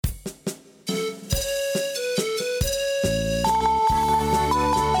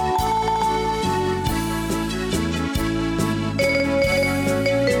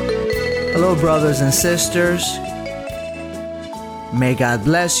Hello, brothers and sisters. May God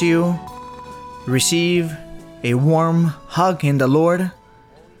bless you. Receive a warm hug in the Lord.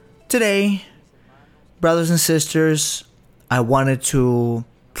 Today, brothers and sisters, I wanted to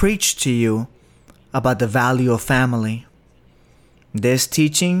preach to you about the value of family. This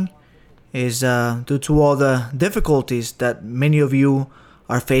teaching is due to all the difficulties that many of you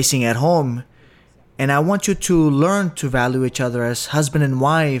are facing at home. And I want you to learn to value each other as husband and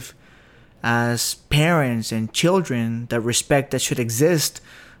wife, as parents and children, the respect that should exist,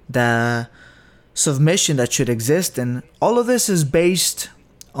 the submission that should exist. And all of this is based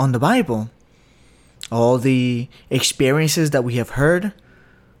on the Bible. All the experiences that we have heard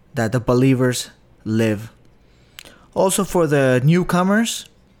that the believers live. Also, for the newcomers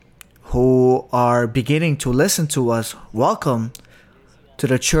who are beginning to listen to us, welcome to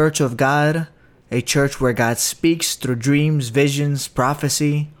the Church of God, a church where God speaks through dreams, visions,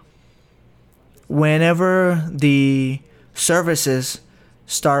 prophecy. Whenever the services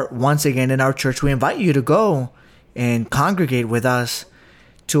start once again in our church, we invite you to go and congregate with us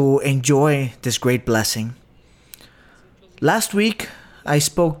to enjoy this great blessing. Last week, I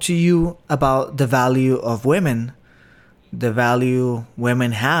spoke to you about the value of women, the value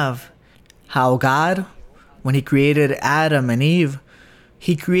women have, how God, when He created Adam and Eve,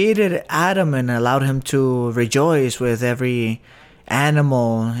 He created Adam and allowed him to rejoice with every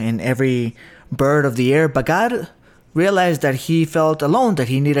animal and every bird of the air. But God realized that He felt alone, that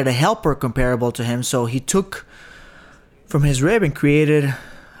He needed a helper comparable to Him. So He took from His rib and created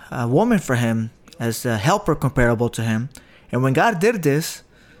a woman for him as a helper comparable to Him. And when God did this,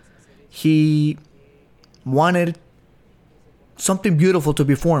 He wanted something beautiful to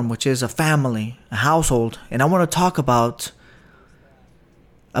be formed, which is a family, a household. And I want to talk about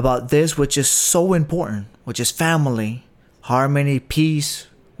this, which is so important, which is family, harmony, peace,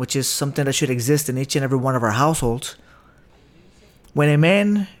 which is something that should exist in each and every one of our households. When a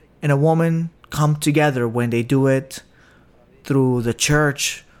man and a woman come together, when they do it through the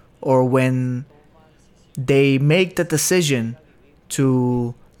church, or when they make the decision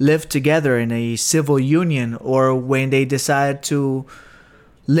to live together in a civil union, or when they decide to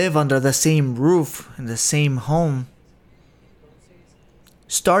live under the same roof in the same home,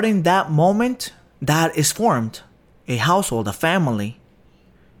 starting that moment, that is formed a household, a family.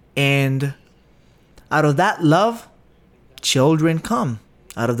 And out of that love, children come.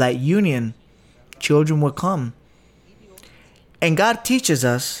 Out of that union, children will come. And God teaches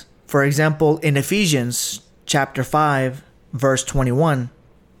us, for example, in Ephesians chapter 5, verse 21,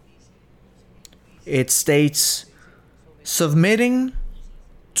 it states, submitting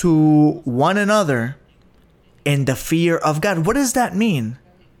to one another in the fear of God. What does that mean?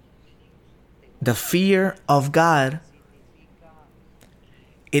 The fear of God.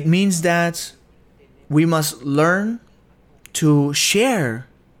 It means that we must learn to share.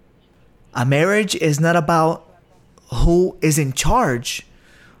 A marriage is not about who is in charge,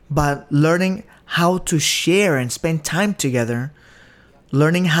 but learning how to share and spend time together,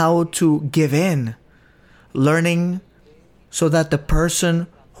 learning how to give in, learning so that the person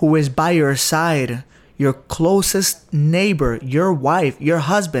who is by your side, your closest neighbor, your wife, your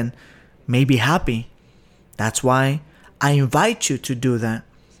husband, may be happy. That's why I invite you to do that,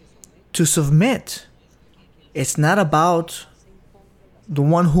 to submit. It's not about the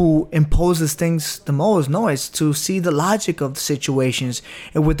one who imposes things the most. No, it's to see the logic of the situations,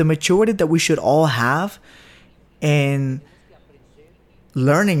 and with the maturity that we should all have, and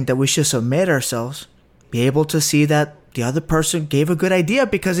learning that we should submit ourselves, be able to see that the other person gave a good idea.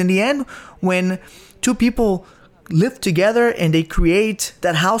 Because in the end, when two people live together and they create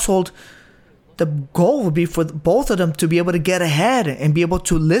that household, the goal would be for both of them to be able to get ahead and be able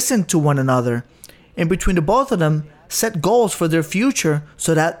to listen to one another. And between the both of them, set goals for their future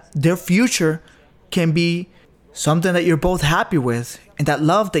so that their future can be something that you're both happy with. And that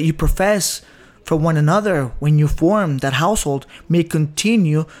love that you profess for one another when you form that household may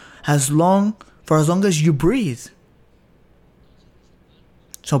continue for as long as you breathe.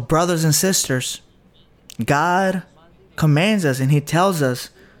 So brothers and sisters, God commands us and He tells us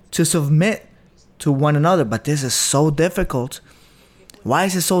to submit to one another. But this is so difficult. Why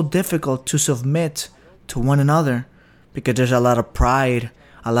is it so difficult to submit to one another? Because there's a lot of pride,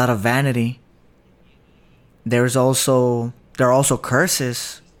 a lot of vanity. There are also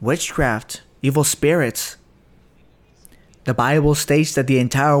curses, witchcraft, evil spirits. The Bible states that the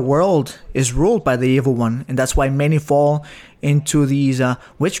entire world is ruled by the evil one, and that's why many fall into these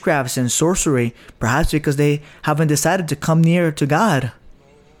witchcrafts and sorcery, perhaps because they haven't decided to come near to God.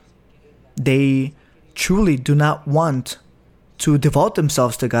 They truly do not want to devote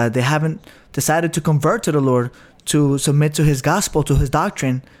themselves to God. They haven't decided to convert to the Lord, to submit to His gospel, to His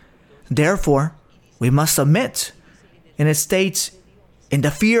doctrine. Therefore, we must submit. And it states, in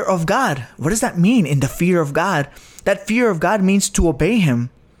the fear of God. What does that mean, in the fear of God? That fear of God means to obey Him,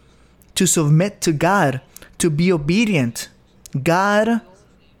 to submit to God, to be obedient. God,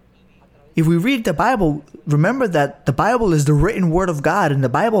 if we read the Bible, remember that the Bible is the written word of God, and the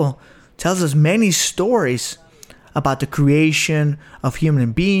Bible tells us many stories about the creation of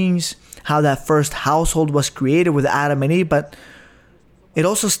human beings, how that first household was created with Adam and Eve. But it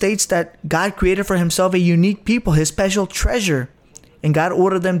also states that God created for Himself a unique people, His special treasure, and God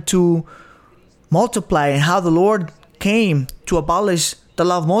ordered them to multiply, and how the Lord came to abolish the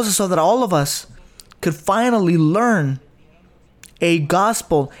law of Moses so that all of us could finally learn a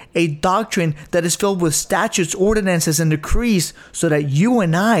gospel, a doctrine that is filled with statutes, ordinances, and decrees, so that you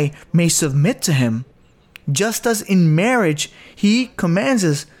and I may submit to Him. Just as in marriage, He commands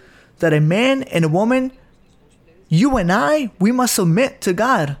us that a man and a woman, you and I, we must submit to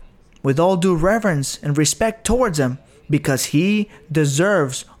God with all due reverence and respect towards Him, because He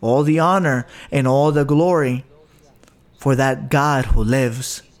deserves all the honor and all the glory for that God who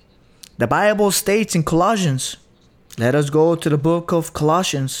lives. The Bible states in Colossians, let us go to the book of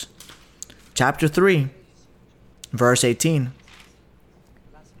Colossians, chapter 3, verse 18.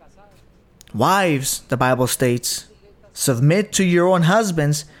 Wives, the Bible states, submit to your own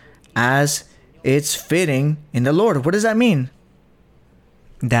husbands as it's fitting in the Lord. What does that mean?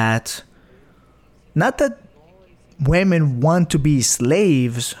 That, not that women want to be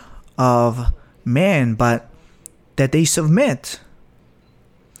slaves of men, but that they submit.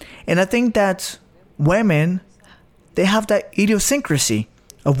 And I think that women, they have that idiosyncrasy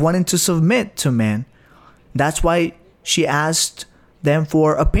of wanting to submit to men. That's why she asked them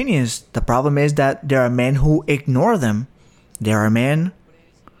for opinions. The problem is that there are men who ignore them. There are men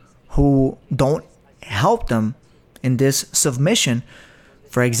who don't help them in this submission.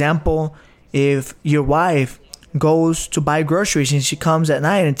 For example, if your wife goes to buy groceries and she comes at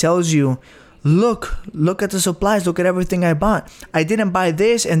night and tells you, look at the supplies, look at everything I bought. I didn't buy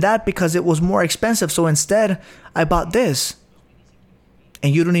this and that because it was more expensive, so instead I bought this.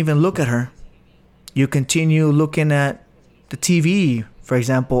 And you don't even look at her. You continue looking at the TV, for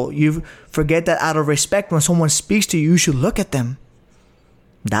example. You forget that out of respect, when someone speaks to you, you should look at them.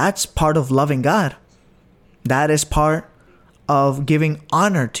 That's part of loving God. That is part of giving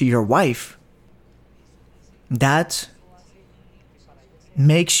honor to your wife. That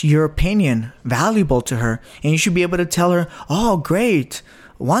makes your opinion valuable to her. And you should be able to tell her, oh, great,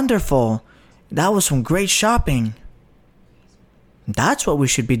 wonderful, that was some great shopping. That's what we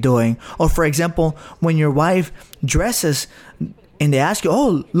should be doing. Or for example, when your wife dresses and they ask you,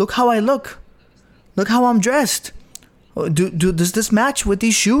 oh, look how I look. Look how I'm dressed. Does this match with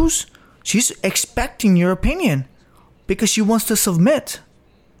these shoes? She's expecting your opinion because she wants to submit.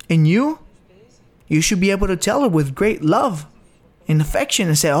 And you should be able to tell her with great love and affection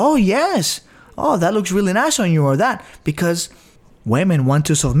and say, oh, yes. Oh, that looks really nice on you, or that. Because women want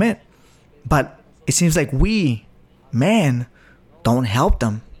to submit. But it seems like we, men, don't help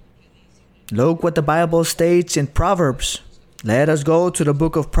them. Look what the Bible states in Proverbs. Let us go to the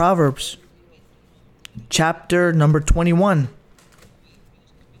book of Proverbs, chapter number 21.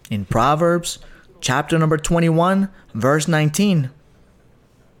 In Proverbs, chapter number 21, verse 19.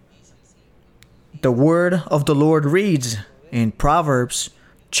 The word of the Lord reads in Proverbs,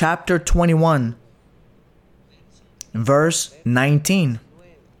 chapter 21, verse 19.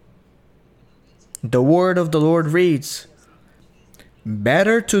 The word of the Lord reads,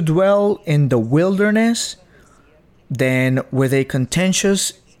 better to dwell in the wilderness than with a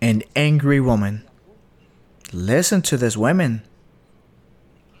contentious and angry woman. Listen to this, women.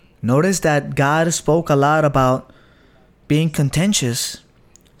 Notice that God spoke a lot about being contentious,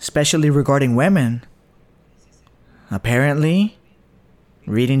 especially regarding women. Apparently,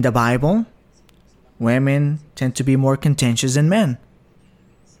 reading the Bible, women tend to be more contentious than men.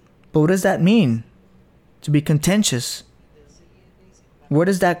 But what does that mean, to be contentious? Where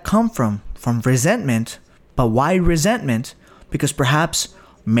does that come from? From resentment. But why resentment? Because perhaps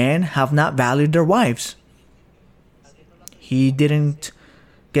men have not valued their wives. He didn't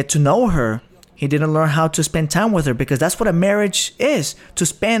get to know her. He didn't learn how to spend time with her, because that's what a marriage is, to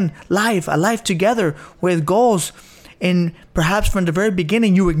spend a life together with goals. And perhaps from the very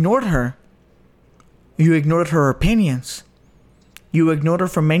beginning you ignored her. You ignored her opinions. You ignored her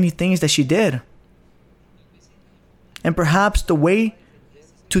for many things that she did. And perhaps the way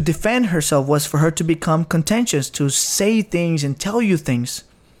to defend herself was for her to become contentious, to say things and tell you things.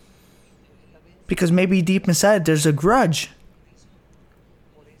 Because maybe deep inside there's a grudge.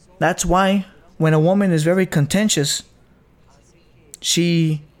 That's why when a woman is very contentious,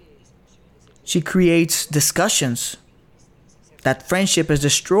 she creates discussions. That friendship is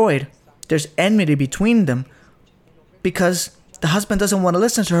destroyed. There's enmity between them because the husband doesn't want to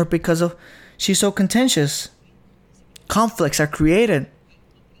listen to her because of she's so contentious. Conflicts are created.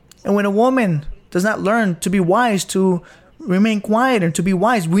 And when a woman does not learn to be wise, to remain quiet and to be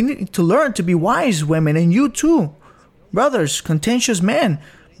wise, we need to learn to be wise, women, and you too. Brothers, contentious men,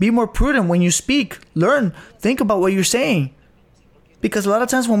 be more prudent when you speak. Learn, think about what you're saying. Because a lot of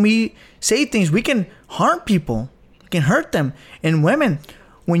times when we say things, we can harm people, we can hurt them. And women,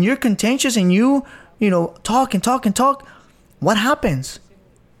 when you're contentious and you talk and talk and talk, what happens?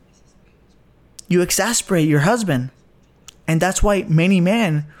 You exasperate your husband. And that's why many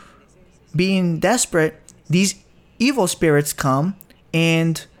men, being desperate, these evil spirits come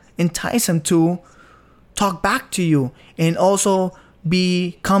and entice them to talk back to you and also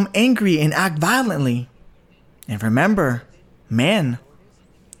become angry and act violently. And remember, men,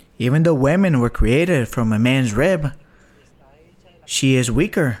 even though women were created from a man's rib, she is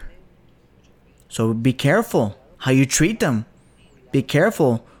weaker. So be careful how you treat them. Be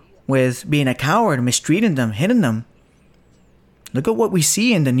careful with being a coward, mistreating them, hitting them. Look at what we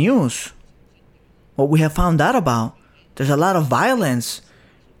see in the news. What we have found out about. There's a lot of violence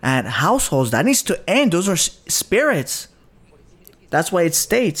at households. That needs to end. Those are spirits. That's why it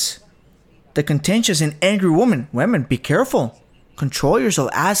states, the contentious and angry woman. Women, be careful. Control yourself.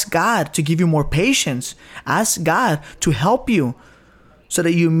 Ask God to give you more patience. Ask God to help you so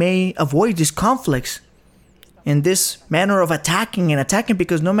that you may avoid these conflicts and this manner of attacking,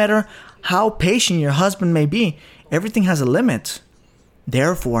 because no matter how patient your husband may be, everything has a limit.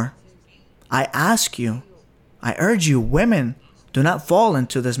 Therefore, I ask you, I urge you, women, do not fall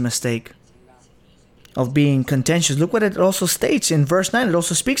into this mistake of being contentious. Look what it also states in verse 9. It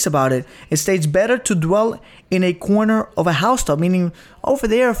also speaks about it. It states, better to dwell in a corner of a housetop, meaning over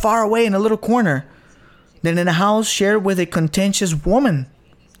there, far away in a little corner, than in a house shared with a contentious woman.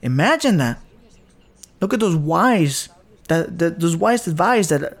 Imagine that. Look at those wise advice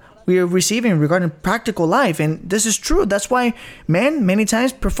that we are receiving regarding practical life. And this is true. That's why men many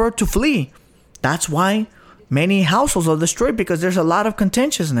times prefer to flee. That's why many households are destroyed, because there's a lot of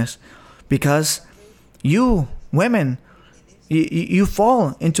contentiousness. Because you, women, you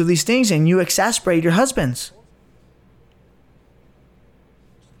fall into these things and you exasperate your husbands.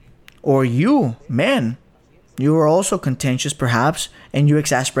 Or you, men, you are also contentious perhaps, and you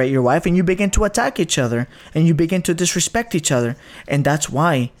exasperate your wife and you begin to attack each other and you begin to disrespect each other. And that's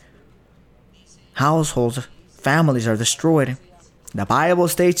why households, families are destroyed. The Bible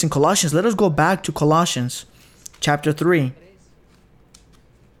states in Colossians, let us go back to Colossians chapter 3,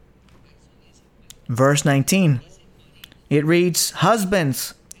 verse 19. It reads,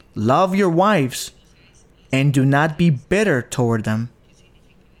 husbands, love your wives and do not be bitter toward them.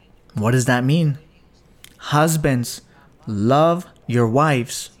 What does that mean? Husbands, love your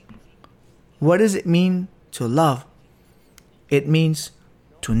wives. What does it mean to love? It means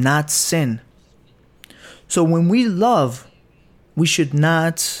to not sin. So when we love, we should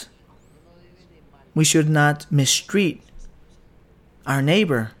not mistreat our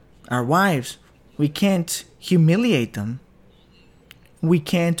neighbor, our wives. We can't humiliate them. We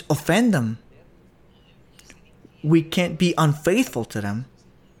can't offend them. We can't be unfaithful to them.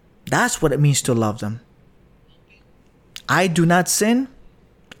 That's what it means to love them. I do not sin,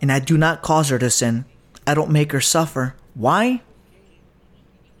 and I do not cause her to sin. I don't make her suffer. Why?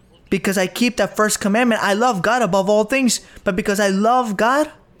 Because I keep that first commandment. I love God above all things. But because I love God,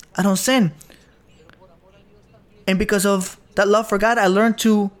 I don't sin. And because of that love for God, I learn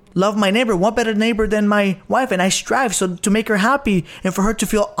to love my neighbor. What better neighbor than my wife? And I strive to make her happy and for her to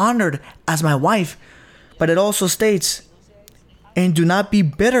feel honored as my wife. But it also states, and do not be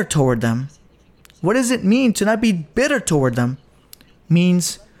bitter toward them. What does it mean to not be bitter toward them?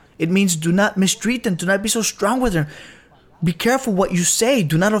 It means do not mistreat them. Do not be so strong with them. Be careful what you say.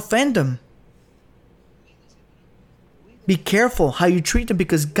 Do not offend them. Be careful how you treat them,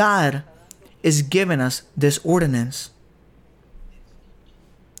 because God is giving us this ordinance.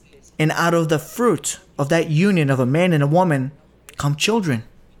 And out of the fruit of that union of a man and a woman come children.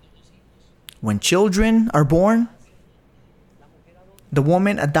 When children are born, the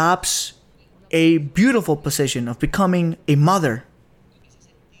woman adopts a beautiful position of becoming a mother.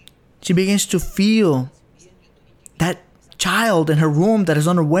 She begins to feel that child in her womb that is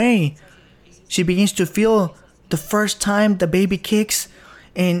on her way. She begins to feel the first time the baby kicks,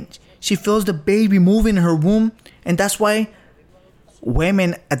 and she feels the baby moving in her womb. And that's why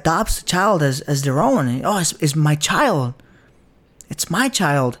women adopts the child as their own. Oh, it's my child. It's my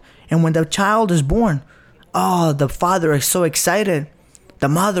child. And when the child is born, oh, the father is so excited. The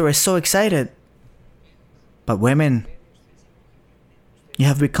mother is so excited. But women, you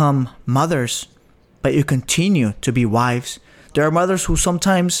have become mothers, but you continue to be wives. There are mothers who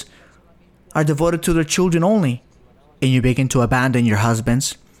sometimes are devoted to their children only, and you begin to abandon your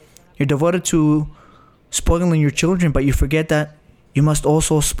husbands. You're devoted to spoiling your children, but you forget that you must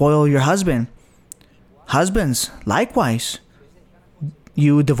also spoil your husband. Husbands, likewise.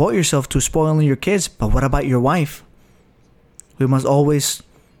 You devote yourself to spoiling your kids, but what about your wife? You must always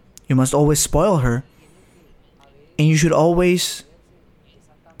spoil her. And you should always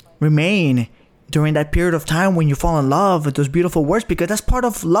remain during that period of time when you fall in love with those beautiful words, because that's part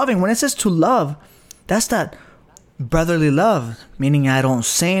of loving. When it says to love, that's that brotherly love, meaning I don't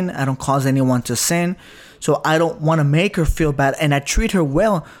sin, I don't cause anyone to sin, so I don't want to make her feel bad, and I treat her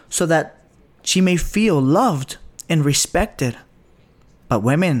well so that she may feel loved and respected. But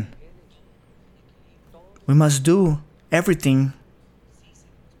women, we must do everything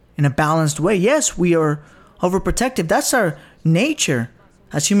in a balanced way. Yes, we are overprotective. That's our nature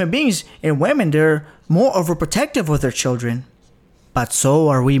as human beings. And women, they're more overprotective with their children. But so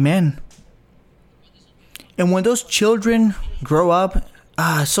are we men. And when those children grow up,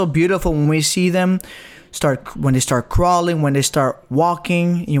 it's so beautiful when we see them when they start crawling, when they start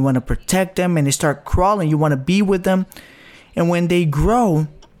walking, you want to protect them, and they start crawling, you want to be with them. And when they grow,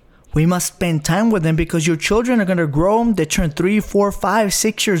 we must spend time with them, because your children are going to grow. They turn 3, 4, 5,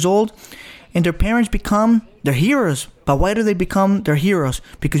 6 years old, and their parents become their heroes. But why do they become their heroes?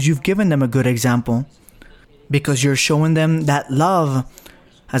 Because you've given them a good example. Because you're showing them that love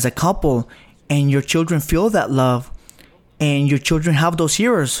as a couple, and your children feel that love, and your children have those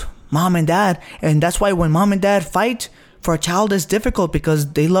heroes, mom and dad. And that's why when mom and dad fight for a child, it's difficult,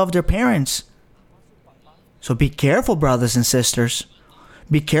 because they love their parents. So be careful, brothers and sisters.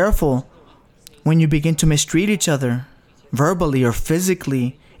 Be careful when you begin to mistreat each other, verbally or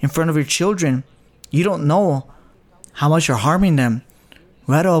physically, in front of your children. You don't know how much you're harming them.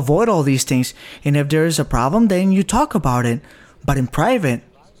 We have to avoid all these things. And if there is a problem, then you talk about it, but in private.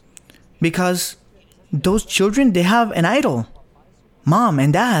 Because those children, they have an idol, mom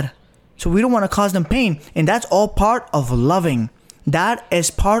and dad. So we don't want to cause them pain. And that's all part of loving. That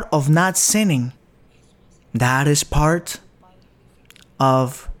is part of not sinning. That is part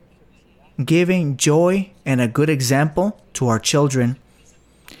of giving joy and a good example to our children.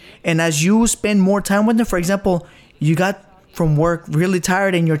 And as you spend more time with them, for example, you got from work really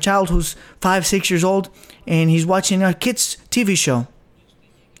tired, and your child who's 5, 6 years old, and he's watching a kid's TV show.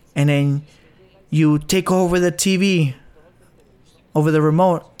 And then you take over the TV, over the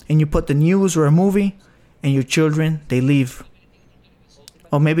remote, and you put the news or a movie, and your children, they leave.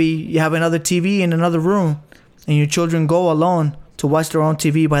 Or maybe you have another TV in another room, and your children go alone to watch their own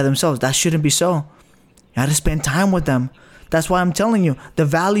TV by themselves. That shouldn't be so. You have to spend time with them. That's why I'm telling you, the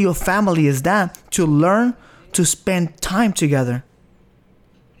value of family is that, to learn to spend time together.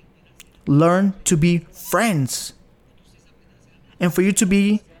 Learn to be friends. And for you to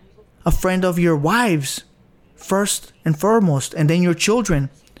be a friend of your wives, first and foremost, and then your children.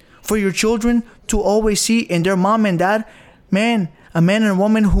 For your children to always see in their mom and dad, a man and a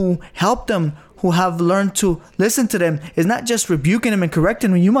woman who help them, who have learned to listen to them. Is not just rebuking them and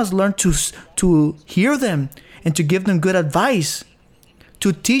correcting them. You must learn to hear them and to give them good advice.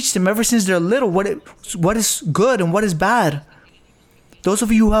 To teach them ever since they're little what is good and what is bad. Those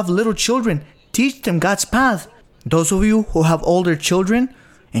of you who have little children, teach them God's path. Those of you who have older children,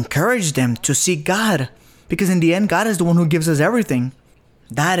 encourage them to seek God. Because in the end, God is the one who gives us everything.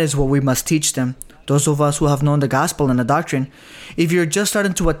 That is what we must teach them. Those of us who have known the gospel and the doctrine. If you're just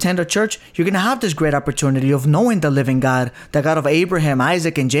starting to attend a church, you're going to have this great opportunity of knowing the living God, the God of Abraham,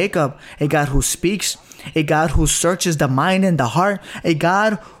 Isaac, and Jacob, a God who speaks, a God who searches the mind and the heart, a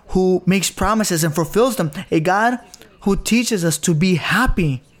God who makes promises and fulfills them, a God who teaches us to be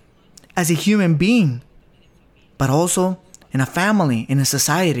happy as a human being, but also in a family, in a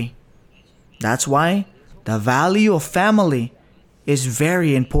society. That's why the value of family is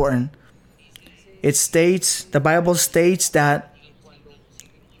very important. The Bible states that,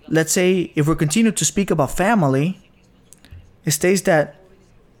 let's say, if we continue to speak about family, it states that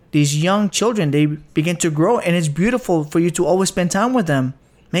these young children, they begin to grow, and it's beautiful for you to always spend time with them,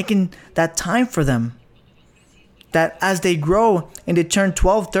 making that time for them. That as they grow and they turn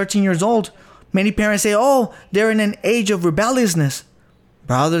 12, 13 years old, many parents say, oh, they're in an age of rebelliousness.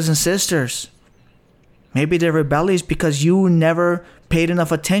 Brothers and sisters, maybe they're rebellious because you never paid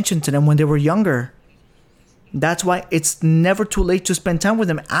enough attention to them when they were younger. That's why it's never too late to spend time with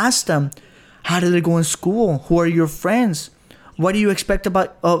them. Ask them, how did they go in school? Who are your friends? What do you expect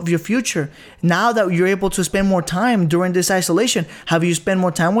about of your future? Now that you're able to spend more time during this isolation, have you spent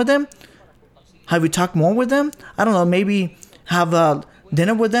more time with them? Have you talked more with them? I don't know, maybe have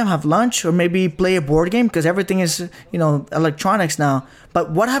dinner with them, have lunch, or maybe play a board game, because everything is, electronics now.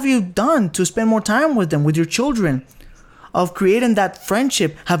 But what have you done to spend more time with them, with your children? Of creating that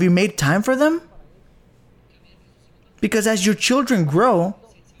friendship, have you made time for them? Because as your children grow,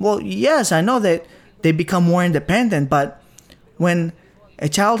 well, yes, I know that they become more independent, but when a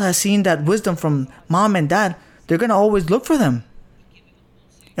child has seen that wisdom from mom and dad, they're going to always look for them.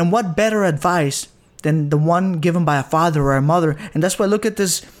 And what better advice than the one given by a father or a mother? And that's why look at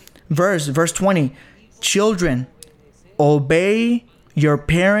this verse 20. Children, obey your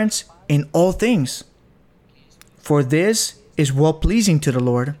parents in all things, for this is well-pleasing to the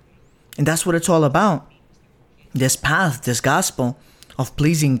Lord. And that's what it's all about. This path, this gospel of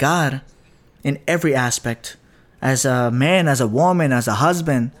pleasing God in every aspect. As a man, as a woman, as a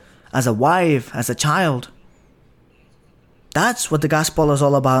husband, as a wife, as a child. That's what the gospel is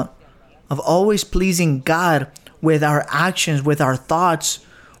all about. Of always pleasing God with our actions, with our thoughts,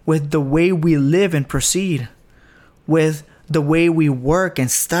 with the way we live and proceed, with the way we work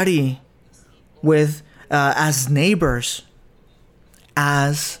and study, with as neighbors,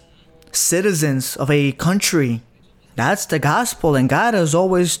 as citizens of a country. That's the gospel, and God has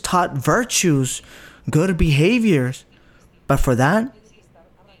always taught virtues, good behaviors. But for that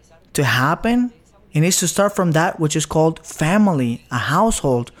to happen, it needs to start from that which is called family, a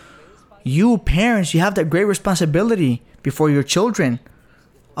household. You parents, you have that great responsibility before your children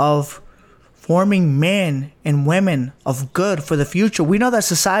of forming men and women of good for the future. We know that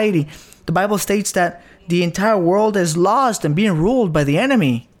society, the Bible states that the entire world is lost and being ruled by the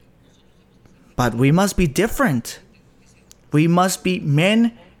enemy. But we must be different. We must be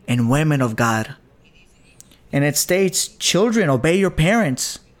men and women of God. And it states, children, obey your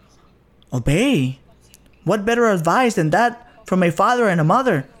parents. Obey. What better advice than that from a father and a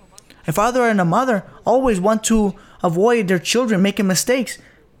mother? A father and a mother always want to avoid their children making mistakes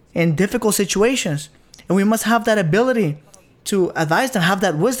in difficult situations. And we must have that ability to advise them, have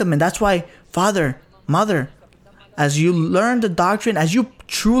that wisdom. And that's why, father, mother, as you learn the doctrine, as you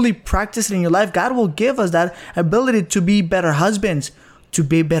truly practice it in your life, God will give us that ability to be better husbands, to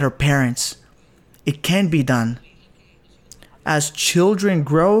be better parents. It can be done. As children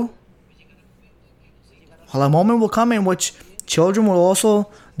grow, well, a moment will come in which children will also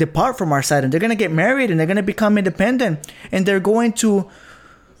depart from our side, and they're going to get married, and they're going to become independent, and they're going to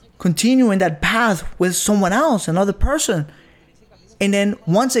continue in that path with someone else, another person. And then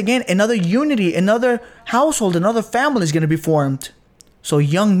once again, another unity, another household, another family is going to be formed. So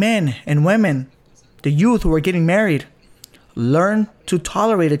young men and women, the youth who are getting married, learn to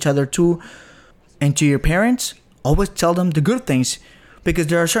tolerate each other, and to your parents, always tell them the good things, because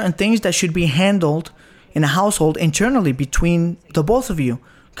there are certain things that should be handled in a household internally between the both of you.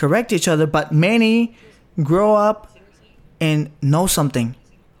 Correct each other, but many grow up and know something.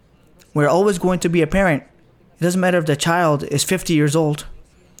 We're always going to be a parent. It doesn't matter if the child is 50 years old.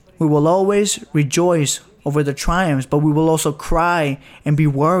 We will always rejoice over the triumphs, but we will also cry and be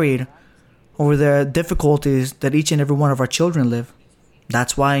worried over the difficulties that each and every one of our children live.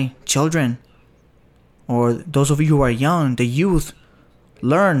 That's why children, or those of you who are young, the youth,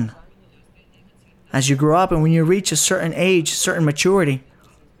 learn as you grow up, and when you reach a certain age, certain maturity.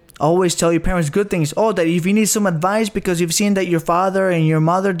 Always tell your parents good things. Oh, that if you need some advice because you've seen that your father and your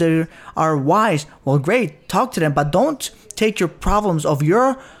mother they are wise, well, great, talk to them. But don't take your problems of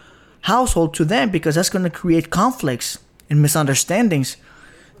your household to them, because that's going to create conflicts and misunderstandings.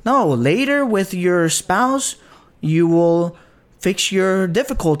 No, later with your spouse, you will fix your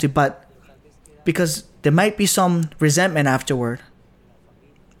difficulty, but because there might be some resentment afterward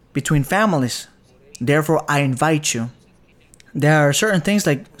between families. Therefore, I invite you. There are certain things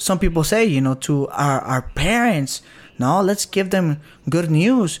like some people say, to our parents, no, let's give them good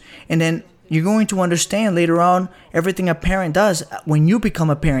news. And then you're going to understand later on everything a parent does when you become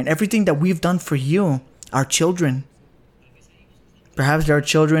a parent, everything that we've done for you, our children. Perhaps there are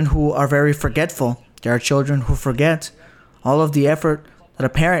children who are very forgetful. There are children who forget all of the effort that a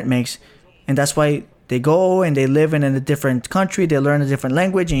parent makes. And that's why they go and they live in a different country, they learn a different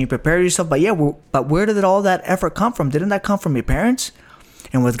language, and you prepare yourself. But but where did all that effort come from? Didn't that come from your parents?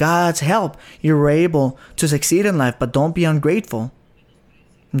 And with God's help, you were able to succeed in life. But don't be ungrateful.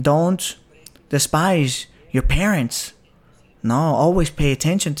 Don't despise your parents. No, always pay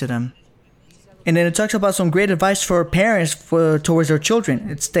attention to them. And then it talks about some great advice for parents towards their children.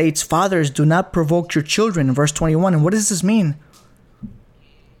 It states, fathers, do not provoke your children, in verse 21. And what does this mean?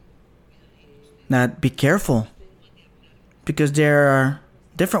 That be careful because there are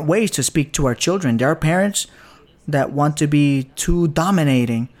different ways to speak to our children. There are parents that want to be too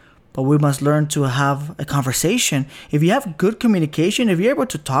dominating, but we must learn to have a conversation. If you have good communication, if you're able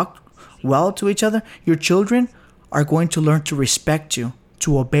to talk well to each other, your children are going to learn to respect you,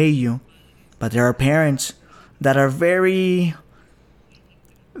 to obey you. But there are parents that are very,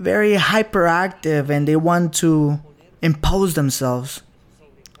 very hyperactive, and they want to impose themselves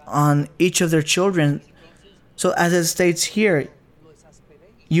on each of their children. So as it states here,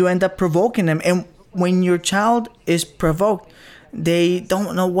 you end up provoking them. And when your child is provoked, they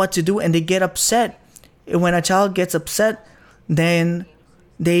don't know what to do and they get upset. And when a child gets upset, then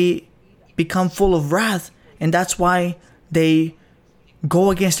they become full of wrath. And that's why they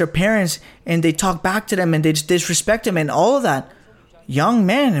go against their parents and they talk back to them and they disrespect them and all of that. Young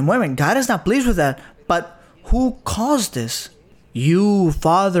men and women, God is not pleased with that. But who caused this? You,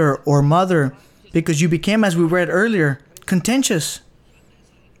 father or mother, because you became, as we read earlier, contentious.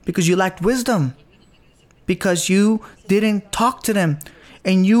 Because you lacked wisdom. Because you didn't talk to them.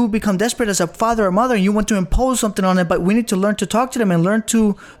 And you become desperate as a father or mother and you want to impose something on them. But we need to learn to talk to them and learn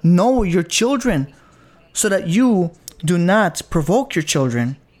to know your children so that you do not provoke your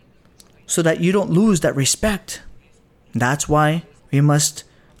children, so that you don't lose that respect. That's why we must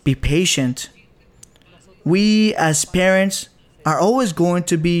be patient. We as parents are always going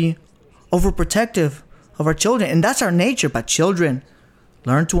to be overprotective of our children, and that's our nature. But children,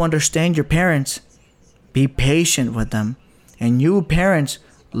 learn to understand your parents. Be patient with them. And you parents,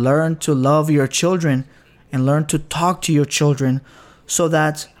 learn to love your children and learn to talk to your children so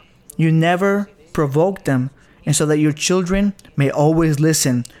that you never provoke them, and so that your children may always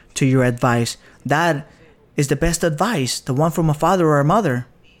listen to your advice. That is the best advice, the one from a father or a mother.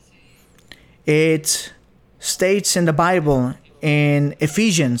 It states in the Bible in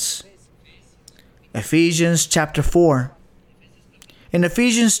Ephesians chapter 4. In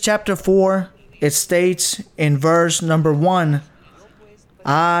Ephesians chapter 4, it states in verse number 1,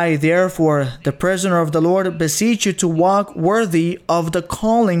 I, therefore, the prisoner of the Lord, beseech you to walk worthy of the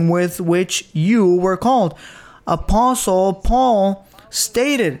calling with which you were called. Apostle Paul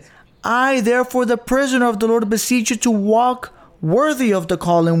stated, I, therefore, the prisoner of the Lord, beseech you to walk worthy of the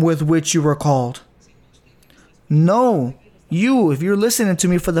calling with which you were called. No, you, if you're listening to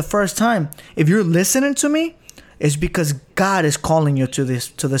me for the first time, if you're listening to me, it's because God is calling you to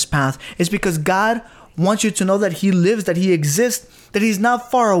this path. It's because God wants you to know that He lives, that He exists, that He's not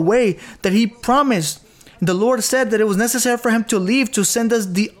far away, that He promised. The Lord said that it was necessary for Him to leave to send us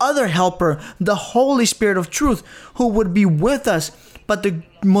the other helper, the Holy Spirit of truth, who would be with us. But the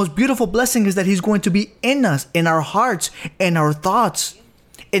most beautiful blessing is that He's going to be in us, in our hearts, in our thoughts.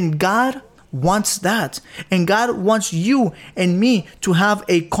 And God wants that. And God wants you and me to have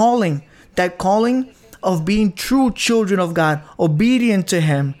a calling. That calling of being true children of God, obedient to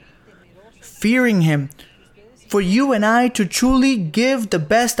Him, fearing Him. For you and I to truly give the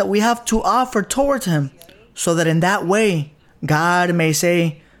best that we have to offer towards Him, so that in that way, God may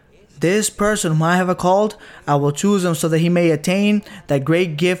say, this person whom I have called, I will choose him so that he may attain that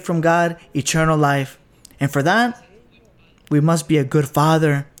great gift from God, eternal life. And for that, we must be a good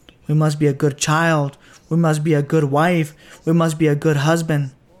father. We must be a good child. We must be a good wife. We must be a good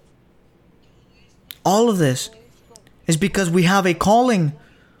husband. All of this is because we have a calling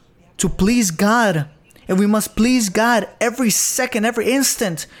to please God. And we must please God every second, every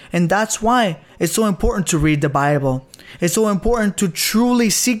instant. And that's why it's so important to read the Bible. It's so important to truly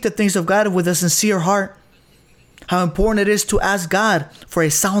seek the things of God with a sincere heart. How important it is to ask God for a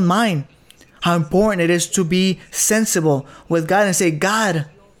sound mind. How important it is to be sensible with God and say, God,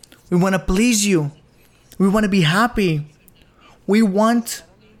 we want to please you. We want to be happy. We want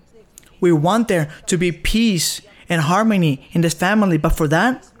there to be peace and harmony in this family. But for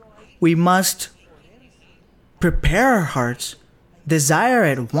that, we must prepare our hearts, desire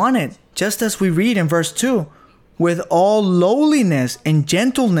it, want it, just as we read in verse 2, with all lowliness and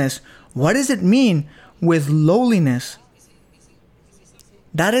gentleness. What does it mean with lowliness?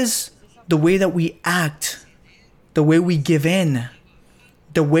 That is the way that we act, the way we give in,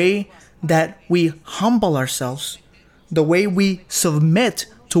 the way that we humble ourselves, the way we submit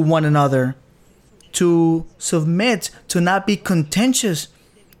to one another, to submit, to not be contentious,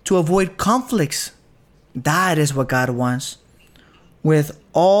 to avoid conflicts. That is what God wants. With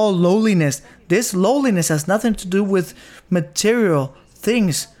all lowliness. This lowliness has nothing to do with material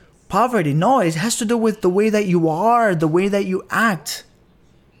things, poverty. No, it has to do with the way that you are, the way that you act.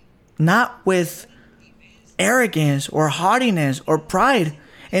 Not with arrogance or haughtiness or pride.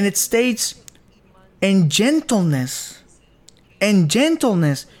 And it states, and gentleness. And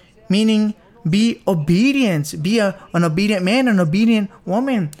gentleness, meaning Be obedient. Be an obedient man, an obedient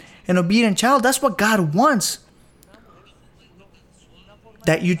woman, an obedient child. That's what God wants.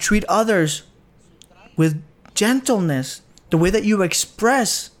 That you treat others with gentleness. The way that you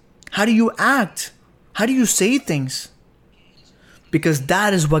express. How do you act? How do you say things? Because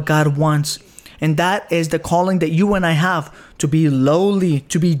that is what God wants. And that is the calling that you and I have. To be lowly,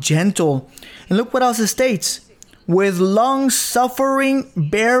 to be gentle. And look what else it states. With long suffering,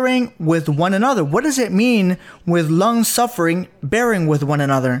 bearing with one another. What does it mean with long suffering, bearing with one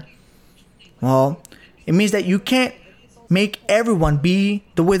another? Well, it means that you can't make everyone be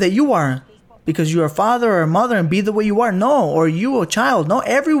the way that you are. Because you're a father or a mother and be the way you are. No, or you a child. No,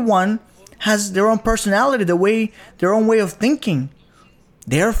 everyone has their own personality, their own way of thinking.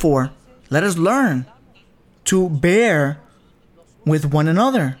 Therefore, let us learn to bear with one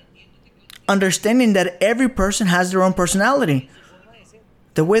another. Understanding that every person has their own personality.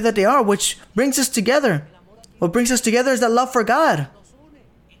 The way that they are, which brings us together. What brings us together is that love for God.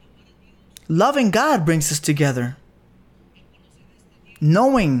 Loving God brings us together.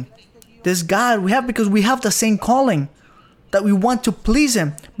 Knowing this God we have because we have the same calling. That we want to please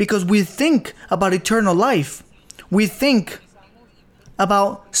Him because we think about eternal life. We think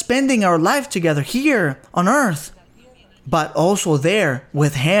about spending our life together here on earth, but also there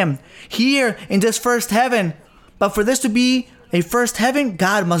with Him, here in this first heaven. But for this to be a first heaven,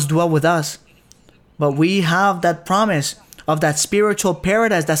 God must dwell with us. But we have that promise of that spiritual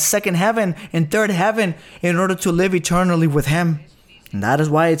paradise, that second heaven and third heaven, in order to live eternally with Him. And that is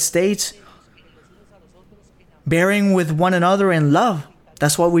why it states, bearing with one another in love.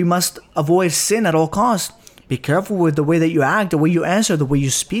 That's why we must avoid sin at all costs. Be careful with the way that you act, the way you answer, the way you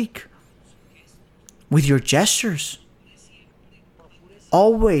speak. With your gestures.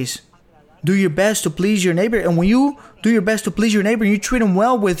 Always do your best to please your neighbor. And when you do your best to please your neighbor, you treat him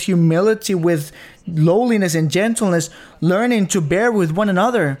well with humility, with lowliness and gentleness, learning to bear with one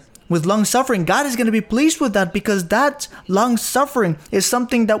another, with long suffering. God is going to be pleased with that because that long suffering is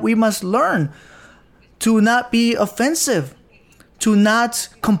something that we must learn. To not be offensive. To not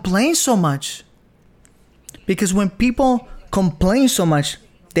complain so much. Because when people complain so much,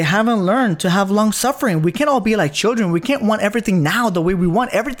 they haven't learned to have long suffering. We can't all be like children. We can't want everything now the way we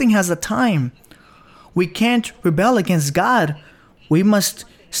want. Everything has a time. We can't rebel against God. We must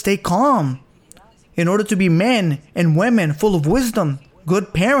stay calm in order to be men and women full of wisdom,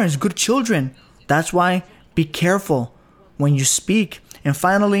 good parents, good children. That's why be careful when you speak. And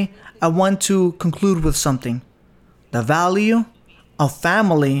finally, I want to conclude with something. The value of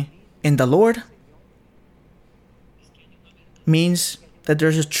family in the Lord means that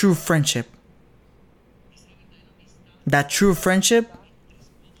there's a true friendship. That true friendship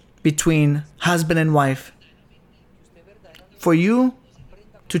between husband and wife. For you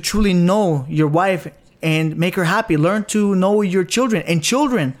to truly know your wife and make her happy, learn to know your children. And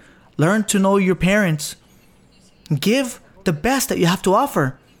children, learn to know your parents. Give the best that you have to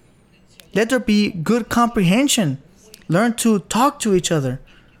offer. Let there be good comprehension. Learn to talk to each other.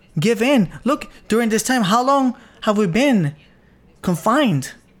 Give in. Look, during this time, how long have we been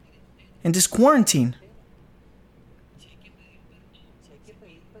confined in this quarantine?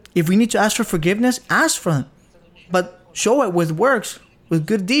 If we need to ask for forgiveness, ask for it. But show it with works, with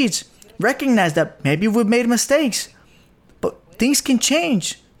good deeds. Recognize that maybe we've made mistakes. But things can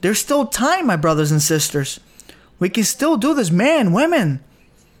change. There's still time, my brothers and sisters. We can still do this. Men, women.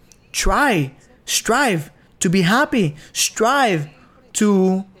 Try, strive to be happy. Strive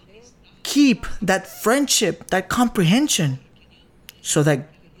to keep that friendship, that comprehension. So that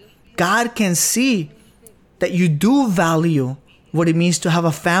God can see that you do value what it means to have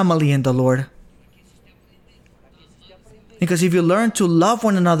a family in the Lord. Because if you learn to love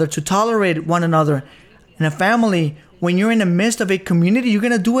one another, to tolerate one another in a family, when you're in the midst of a community, you're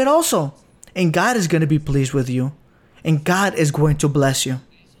going to do it also. And God is going to be pleased with you. And God is going to bless you.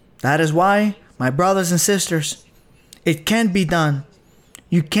 That is why, my brothers and sisters, it can be done.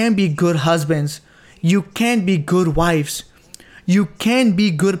 You can be good husbands. You can be good wives. You can be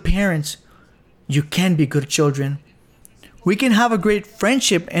good parents. You can be good children. We can have a great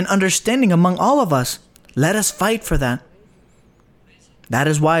friendship and understanding among all of us. Let us fight for that. That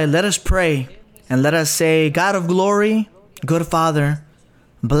is why let us pray and let us say, God of glory, good Father,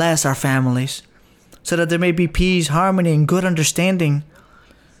 bless our families so that there may be peace, harmony, and good understanding.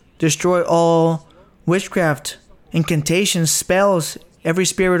 Destroy all witchcraft, incantations, spells, every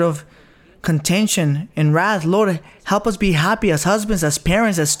spirit of contention and wrath. Lord, help us be happy as husbands, as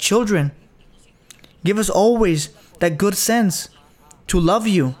parents, as children. Give us always that good sense to love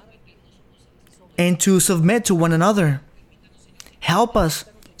you and to submit to one another. Help us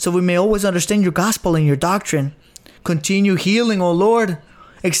so we may always understand your gospel and your doctrine. Continue healing, O Lord.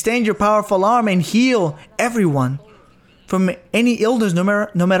 Extend your powerful arm and heal everyone from any illness, no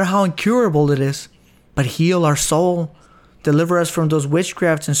matter how incurable it is. But heal our soul. Deliver us from those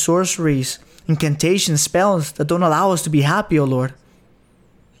witchcrafts and sorceries, incantations, spells that don't allow us to be happy, O Lord.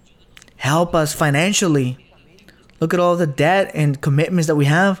 Help us financially. Look at all the debt and commitments that we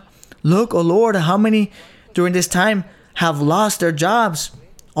have. Look, O Lord, how many during this time have lost their jobs.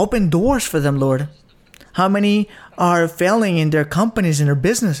 Open doors for them, Lord. How many are failing in their companies and their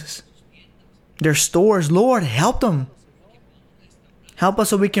businesses, their stores? Lord, help them. Help us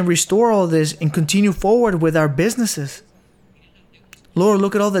so we can restore all this and continue forward with our businesses. Lord,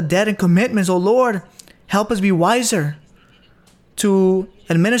 look at all the debt and commitments. Oh Lord, help us be wiser to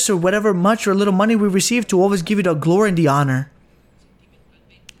administer whatever much or little money we receive, to always give you the glory and the honor.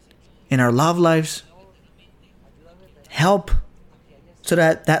 In our love lives, help so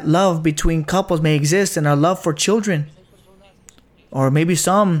that love between couples may exist, and our love for children. Or maybe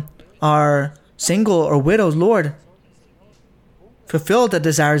some are single or widows. Lord, fulfill the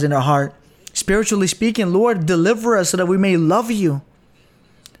desires in our heart. Spiritually speaking, Lord, deliver us so that we may love you.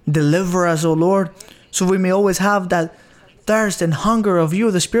 Deliver us, O Lord, so we may always have that thirst and hunger of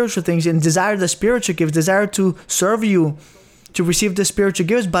you, the spiritual things, and desire the spiritual gifts, desire to serve you, to receive the spiritual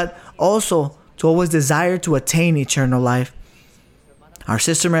gifts, but also to always desire to attain eternal life. Our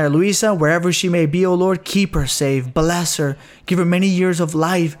sister Maria Luisa, wherever she may be, O Lord, keep her safe, bless her, give her many years of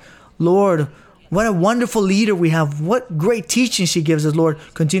life. Lord, what a wonderful leader we have. What great teaching she gives us, Lord.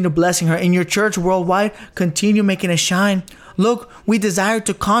 Continue blessing her. In your church worldwide, continue making it shine. Look, we desire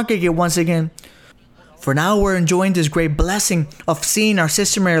to congregate once again. For now, we're enjoying this great blessing of seeing our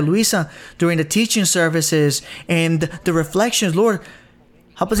sister Maria Luisa during the teaching services and the reflections. Lord,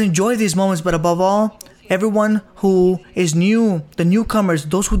 help us enjoy these moments, but above all, everyone who is new, the newcomers,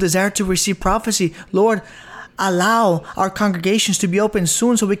 those who desire to receive prophecy, Lord, allow our congregations to be open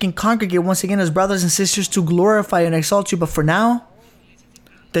soon so we can congregate once again as brothers and sisters to glorify and exalt you. But for now,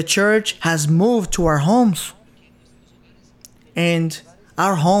 the church has moved to our homes. And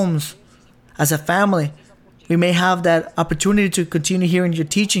our homes, as a family, we may have that opportunity to continue hearing your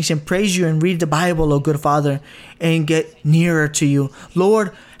teachings and praise you and read the Bible, O good Father, and get nearer to you.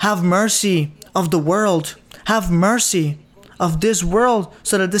 Lord, have mercy of the world. Have mercy of this world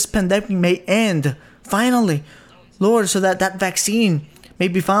so that this pandemic may end finally. Lord, so that that vaccine may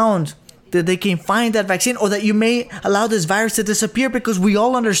be found, that they can find that vaccine, or that you may allow this virus to disappear, because we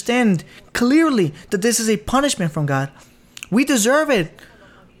all understand clearly that this is a punishment from God. We deserve it.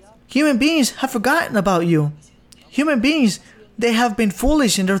 Human beings have forgotten about you. Human beings, they have been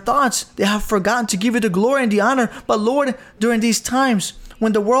foolish in their thoughts. They have forgotten to give you the glory and the honor. But Lord, during these times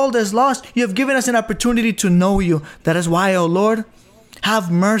when the world is lost, you have given us an opportunity to know you. That is why, O Lord,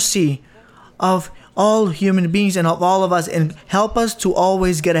 have mercy of all human beings and of all of us, and help us to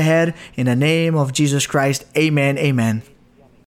always get ahead. In the name of Jesus Christ, amen, amen.